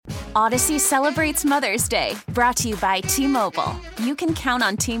Odyssey celebrates Mother's Day, brought to you by T-Mobile. You can count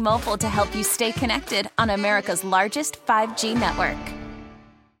on T-Mobile to help you stay connected on America's largest 5G network.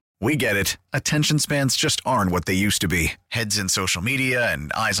 We get it. Attention spans just aren't what they used to be. Heads in social media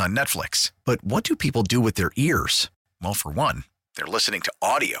and eyes on Netflix. But what do people do with their ears? Well, for one, they're listening to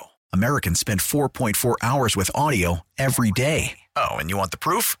audio. Americans spend 4.4 hours with audio every day. Oh, and you want the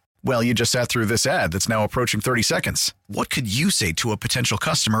proof? Well, you just sat through this ad that's now approaching 30 seconds. What could you say to a potential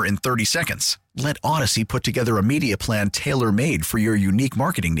customer in 30 seconds? Let Odyssey put together a media plan tailor-made for your unique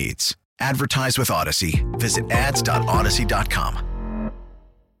marketing needs. Advertise with Odyssey. Visit ads.odyssey.com.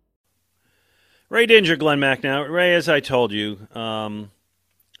 Ray Dinger, Glenn Macnow. Ray, as I told you,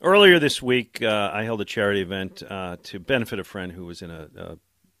 earlier this week I held a charity event to benefit a friend who was in a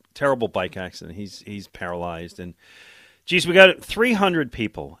terrible bike accident. He's paralyzed. And, geez, we got 300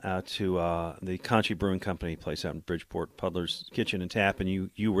 people out to the Conchi Brewing Company place out in Bridgeport, Puddler's Kitchen and Tap,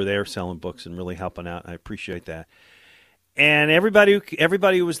 and you were there selling books and really helping out. I appreciate that. And everybody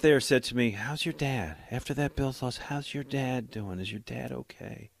who was there said to me, how's your dad? After that Bill's loss, how's your dad doing? Is your dad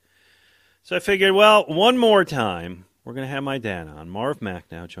okay? So I figured, well, one more time, we're going to have my dad on. Marv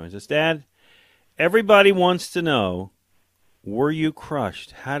Macnow joins us. Dad, everybody wants to know, were you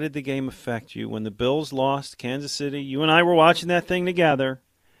crushed? How did the game affect you? When the Bills lost Kansas City, you and I were watching that thing together.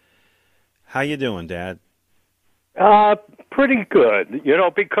 How you doing, Dad? Pretty good,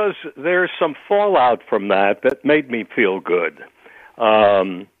 because there's some fallout from that made me feel good.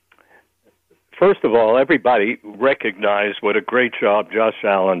 First of all, everybody recognized what a great job Josh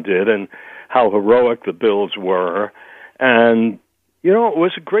Allen did and how heroic the Bills were. And, it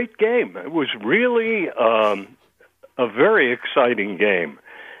was a great game. It was really a very exciting game.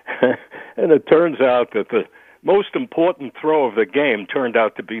 And it turns out that the most important throw of the game turned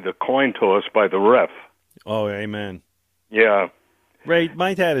out to be the coin toss by the ref. Oh, amen. Yeah. Ray,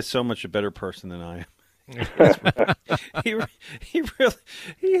 my dad is so much a better person than I am. He really,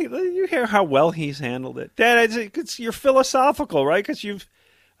 you hear how well he's handled it. Dad, you're philosophical, right? Because you've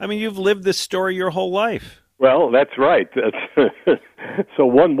lived this story your whole life. Well, that's right. So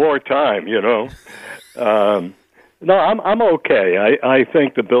one more time, No, I'm okay. I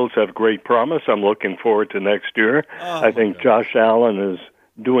think the Bills have great promise. I'm looking forward to next year. Oh, I think Josh Allen is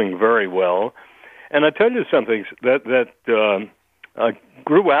doing very well. And I tell you something that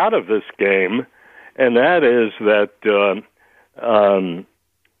grew out of this game, and that is that the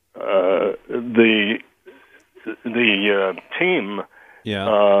team. Yeah.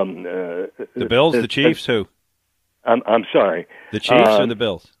 The Bills, the Chiefs, who? I'm sorry. The Chiefs or the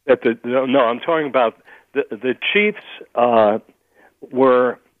Bills? No, I'm talking about the Chiefs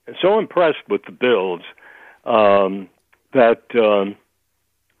were so impressed with the Bills that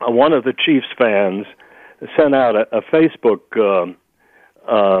one of the Chiefs fans sent out a Facebook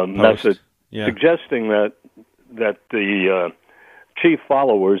message suggesting that the Chief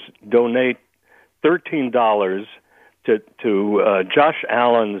followers donate $13 to Josh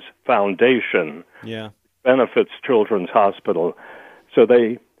Allen's foundation. Yeah. Benefits Children's Hospital. So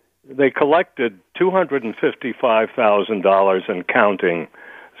they collected $255,000 and counting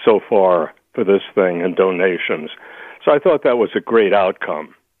so far for this thing in donations. So I thought that was a great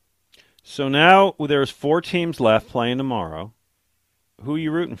outcome. So now there's 4 teams left playing tomorrow. Who are you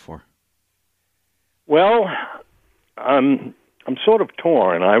rooting for? Well, I'm sort of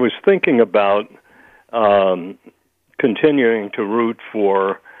torn. I was thinking about continuing to root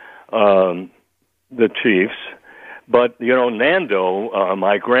for the Chiefs, but Nando,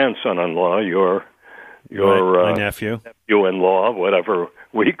 my grandson-in-law, your my nephew-in-law, whatever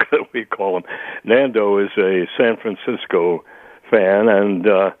we call him, Nando is a San Francisco fan, and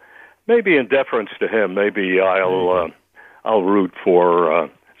maybe in deference to him, maybe I'll root for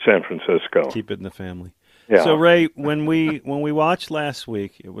San Francisco. Keep it in the family. Yeah. So Ray, when we watched last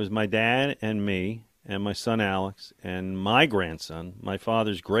week, it was my dad and me and my son Alex and my grandson, my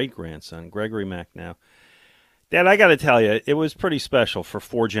father's great-grandson, Gregory Macnow. Dad, I got to tell you, it was pretty special for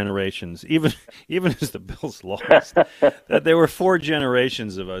 4 generations, even as the Bills lost. That there were 4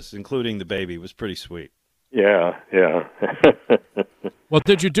 generations of us, including the baby, was pretty sweet. Yeah. Well,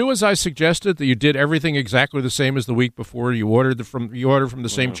 did you do as I suggested, that you did everything exactly the same as the week before? You ordered from the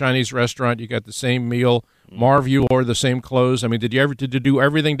same Chinese restaurant, you got the same meal. Marv, you ordered the same clothes. I mean, did you do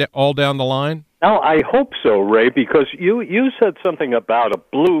everything all down the line? No, I hope so, Ray, because you said something about a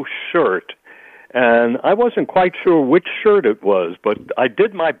blue shirt, and I wasn't quite sure which shirt it was, but I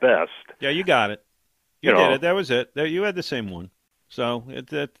did my best. Yeah, you got it. You did it. That was it. You had the same one. So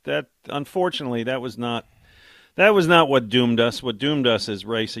that unfortunately, that was not what doomed us. What doomed us, as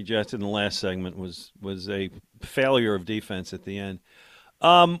Ray suggested in the last segment, was a failure of defense at the end.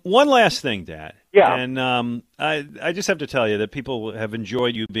 One last thing, Dad. Yeah. And I just have to tell you that people have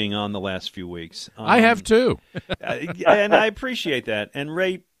enjoyed you being on the last few weeks. I have too. And I appreciate that. And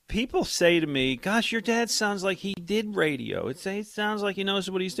Ray, people say to me, "Gosh, your dad sounds like he did radio. It sounds like he knows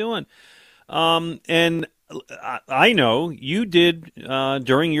what he's doing." And I know you did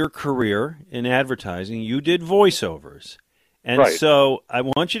during your career in advertising. You did voiceovers, and Right. so I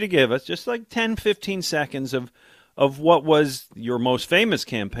want you to give us just like 10, 15 seconds of what was your most famous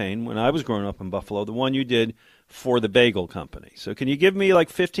campaign when I was growing up in Buffalo, the one you did for the Bagel Company. So can you give me like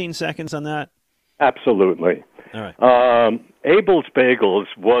 15 seconds on that? Absolutely. All right. Abel's Bagels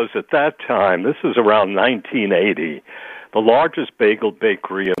was at that time, this is around 1980, the largest bagel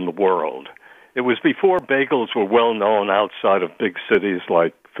bakery in the world. It was before bagels were well known outside of big cities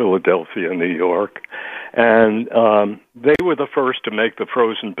like Philadelphia, New York. And they were the first to make the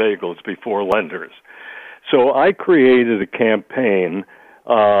frozen bagels before Lender's. So I created a campaign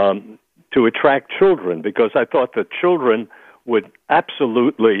to attract children because I thought that children would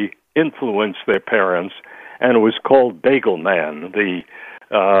absolutely influence their parents, and it was called Bagel Man, the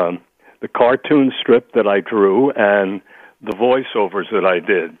cartoon strip that I drew and the voiceovers that I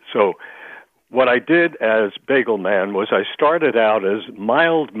did. So what I did as Bagel Man was I started out as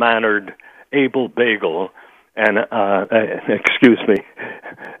mild-mannered Abel Bagel, and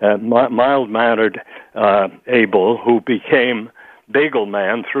mild-mannered Abel, who became Bagel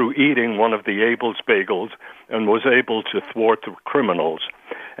Man through eating one of the Abel's bagels and was able to thwart the criminals.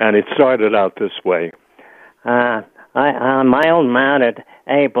 And it started out this way. I'm mild-mannered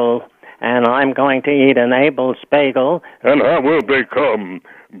Abel, and I'm going to eat an Abel's bagel. And I will become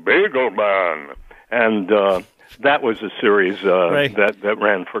Bagel Man. And that was a series that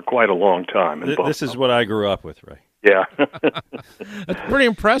ran for quite a long time. This is what I grew up with, Ray. Yeah. That's pretty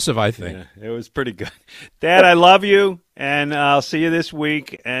impressive, I think. Yeah, it was pretty good. Dad, I love you, and I'll see you this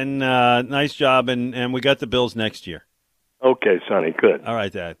week. And nice job, and we got the Bills next year. Okay, Sonny, good. All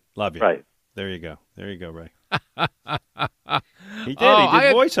right, Dad. Love you. Right. There you go, Ray. He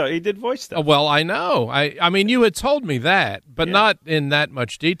did voice stuff. Well, I know. I mean, you had told me that, but not in that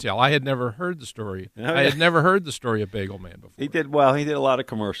much detail. I had never heard the story. I had never heard the story of Bagel Man before. He did a lot of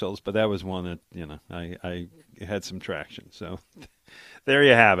commercials, but that was one that I had some traction. So there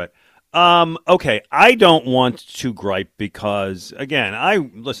you have it. Okay, I don't want to gripe because, again,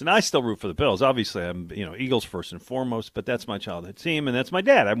 I still root for the Bills. Obviously, I'm Eagles first and foremost, but that's my childhood team, and that's my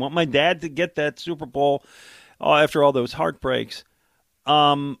dad. I want my dad to get that Super Bowl after all those heartbreaks.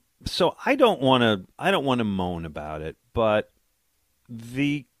 So I don't want to moan about it, but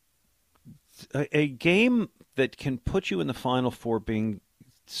a game that can put you in the Final Four being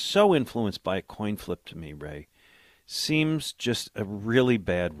so influenced by a coin flip to me, Ray, seems just a really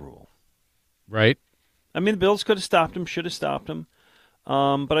bad rule. Right. I mean, the Bills could have stopped him, should have stopped him.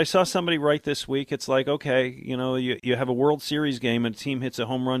 But I saw somebody write this week, it's like, okay, you have a World Series game and a team hits a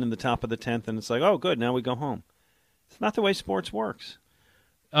home run in the top of the 10th, and it's like, oh, good, now we go home. It's not the way sports works.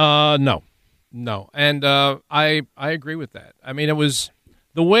 No. And I agree with that. I mean, it was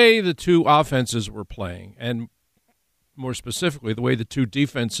the way the two offenses were playing, and more specifically, the way the two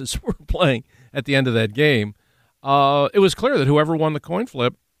defenses were playing at the end of that game. It was clear that whoever won the coin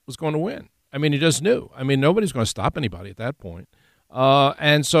flip was going to win. I mean, you just knew. I mean, nobody's going to stop anybody at that point.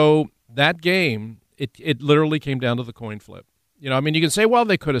 And so that game, it literally came down to the coin flip. I mean, you can say, well,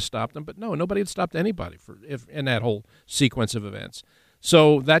 they could have stopped them, but no, nobody had stopped anybody in that whole sequence of events.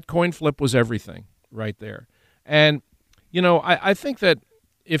 So that coin flip was everything right there. And, I think that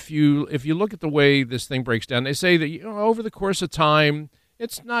if you look at the way this thing breaks down, they say that, over the course of time,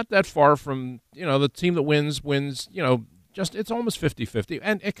 it's not that far from, the team that wins, it's almost 50-50,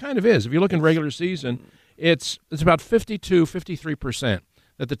 and it kind of is. If you look in regular season, it's about 53%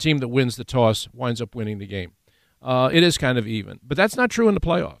 that the team that wins the toss winds up winning the game. It is kind of even, but that's not true in the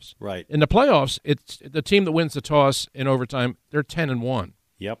playoffs. Right. In the playoffs, it's the team that wins the toss in overtime, they're 10-1.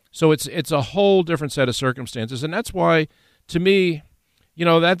 Yep. So it's a whole different set of circumstances, and that's why, to me,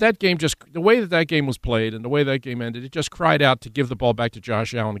 that game the way that game was played and the way that game ended, it just cried out to give the ball back to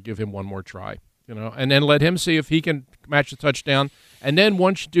Josh Allen and give him one more try. And then let him see if he can match the touchdown. And then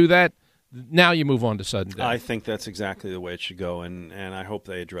once you do that, now you move on to sudden death. I think that's exactly the way it should go, and I hope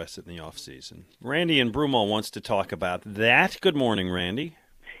they address it in the offseason. Randy in Broomall wants to talk about that. Good morning, Randy.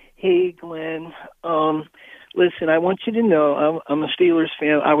 Hey, Glenn. Listen, I want you to know I'm a Steelers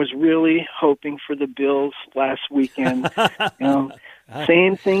fan. I was really hoping for the Bills last weekend.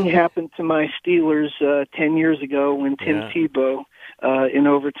 Same thing happened to my Steelers 10 years ago when Tim Tebow in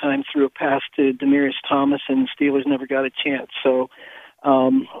overtime threw a pass to Demaryius Thomas, and the Steelers never got a chance. So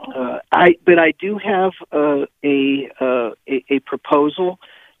But I do have a proposal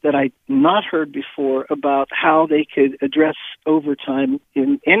that I'd not heard before about how they could address overtime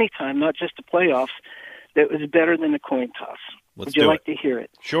in any time, not just the playoffs, that was better than a coin toss. Would you like to hear it?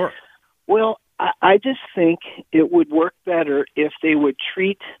 Sure. Well, I just think it would work better if they would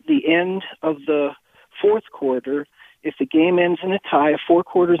treat the end of the fourth quarter. If the game ends in a tie, 4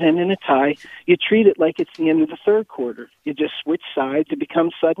 quarters end in a tie, you treat it like it's the end of the third quarter. You just switch sides. It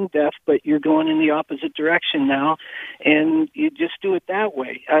becomes sudden death, but you're going in the opposite direction now, and you just do it that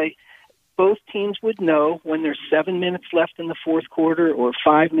way. Both teams would know when there's 7 minutes left in the fourth quarter, or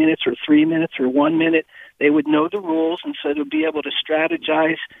 5 minutes, or 3 minutes, or 1 minute. They would know the rules, and so they'll be able to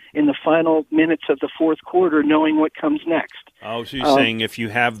strategize in the final minutes of the fourth quarter, knowing what comes next. Oh, so you're saying if you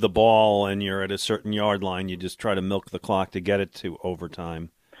have the ball and you're at a certain yard line, you just try to milk the clock to get it to overtime.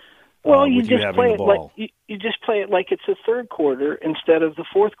 Well, you just play it like you just play it like it's the third quarter instead of the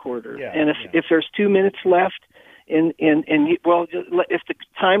fourth quarter. Yeah, and if there's 2 minutes left, if the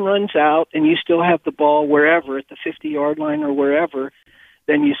time runs out and you still have the ball wherever at the 50-yard line or wherever,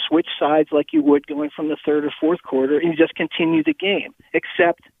 then you switch sides like you would going from the third or fourth quarter, and you just continue the game.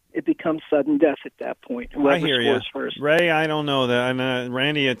 Except it becomes sudden death at that point. Whoever I hear scores you, first. Ray. I don't know that.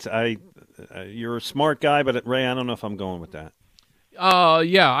 Randy, you're a smart guy, but Ray, I don't know if I'm going with that.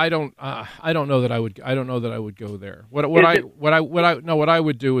 Yeah, I don't know that I would. I don't know that I would go there. What I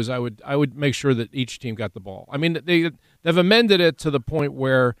would do is I would make sure that each team got the ball. I mean, they've amended it to the point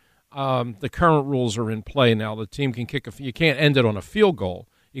where the current rules are in play now. The team can kick you can't end it on a field goal.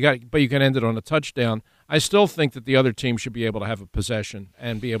 But you can end it on a touchdown. I still think that the other team should be able to have a possession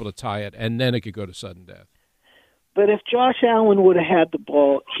and be able to tie it, and then it could go to sudden death. But if Josh Allen would have had the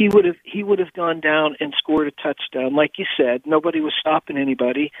ball, he would have gone down and scored a touchdown. Like you said, nobody was stopping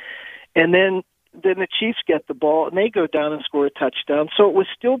anybody. And then the Chiefs get the ball, and they go down and score a touchdown. So it was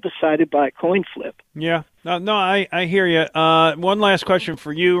still decided by a coin flip. Yeah. No, I hear you. One last question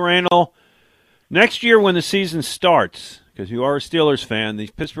for you, Randall. Next year when the season starts, because you are a Steelers fan, the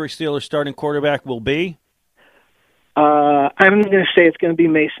Pittsburgh Steelers starting quarterback will be? I'm going to say it's going to be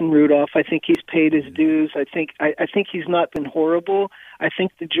Mason Rudolph. I think he's paid his dues. I think he's not been horrible. I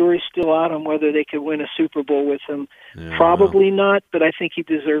think the jury's still out on whether they could win a Super Bowl with him. Yeah, probably not, but I think he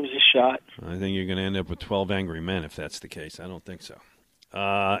deserves a shot. I think you're going to end up with 12 angry men if that's the case. I don't think so.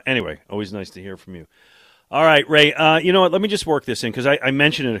 Anyway, always nice to hear from you. All right, Ray, you know what? Let me just work this in because I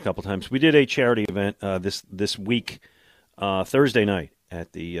mentioned it a couple times. We did a charity event this week, Thursday night,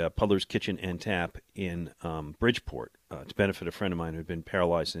 at the Puddler's Kitchen and Tap in Bridgeport to benefit a friend of mine who had been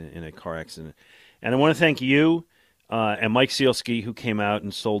paralyzed in a car accident. And I want to thank you and Mike Sealski, who came out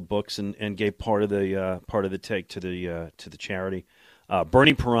and sold books and gave part of the take to the charity.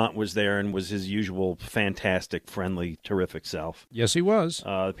 Bernie Perrant was there and was his usual fantastic, friendly, terrific self. Yes, he was.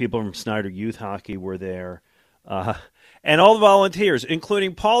 The people from Snyder Youth Hockey were there. And all the volunteers,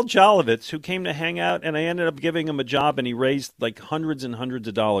 including Paul Jolovitz, who came to hang out, and I ended up giving him a job, and he raised like hundreds and hundreds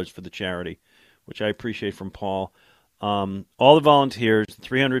of dollars for the charity, which I appreciate from Paul. All the volunteers,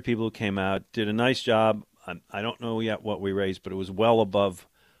 300 people who came out, did a nice job. I don't know yet what we raised, but it was well above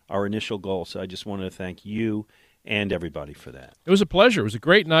our initial goal, so I just wanted to thank you and everybody for that. It was a pleasure. It was a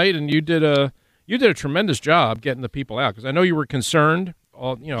great night, and you did a tremendous job getting the people out, because I know you were concerned.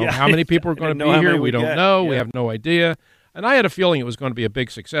 How many people are going to be here? We don't know. Yeah. We have no idea. And I had a feeling it was going to be a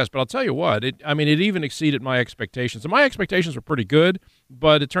big success. But I'll tell you what, it even exceeded my expectations. And my expectations were pretty good,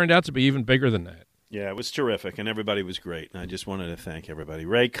 but it turned out to be even bigger than that. Yeah, it was terrific, and everybody was great. And I just wanted to thank everybody.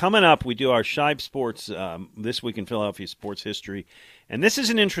 Ray, coming up, we do our Shibe Sports This Week in Philadelphia Sports History. And this is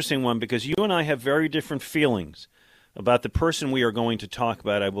an interesting one because you and I have very different feelings about the person we are going to talk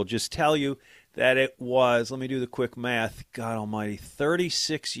about. I will just tell you that it was, let me do the quick math, God almighty,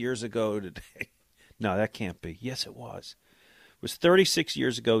 36 years ago today. No, that can't be. Yes, it was. It was 36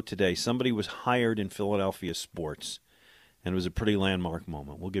 years ago today. Somebody was hired in Philadelphia sports, and it was a pretty landmark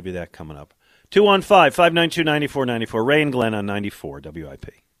moment. We'll give you that coming up. 215-592-9494. Ray and Glenn on 94 WIP.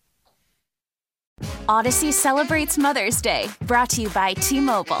 Odyssey celebrates Mother's Day, brought to you by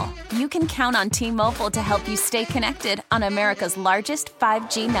T-Mobile. You can count on T-Mobile to help you stay connected on America's largest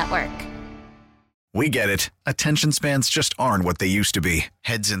 5G network. We get it. Attention spans just aren't what they used to be.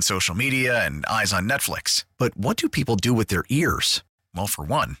 Heads in social media and eyes on Netflix. But what do people do with their ears? Well, for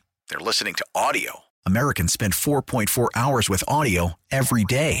one, they're listening to audio. Americans spend 4.4 hours with audio every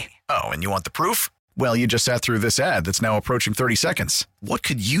day. Oh, and you want the proof? Well, you just sat through this ad that's now approaching 30 seconds. What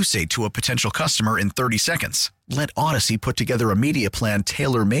could you say to a potential customer in 30 seconds? Let Odyssey put together a media plan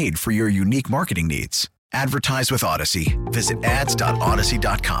tailor-made for your unique marketing needs. Advertise with Odyssey. Visit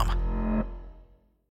ads.odyssey.com.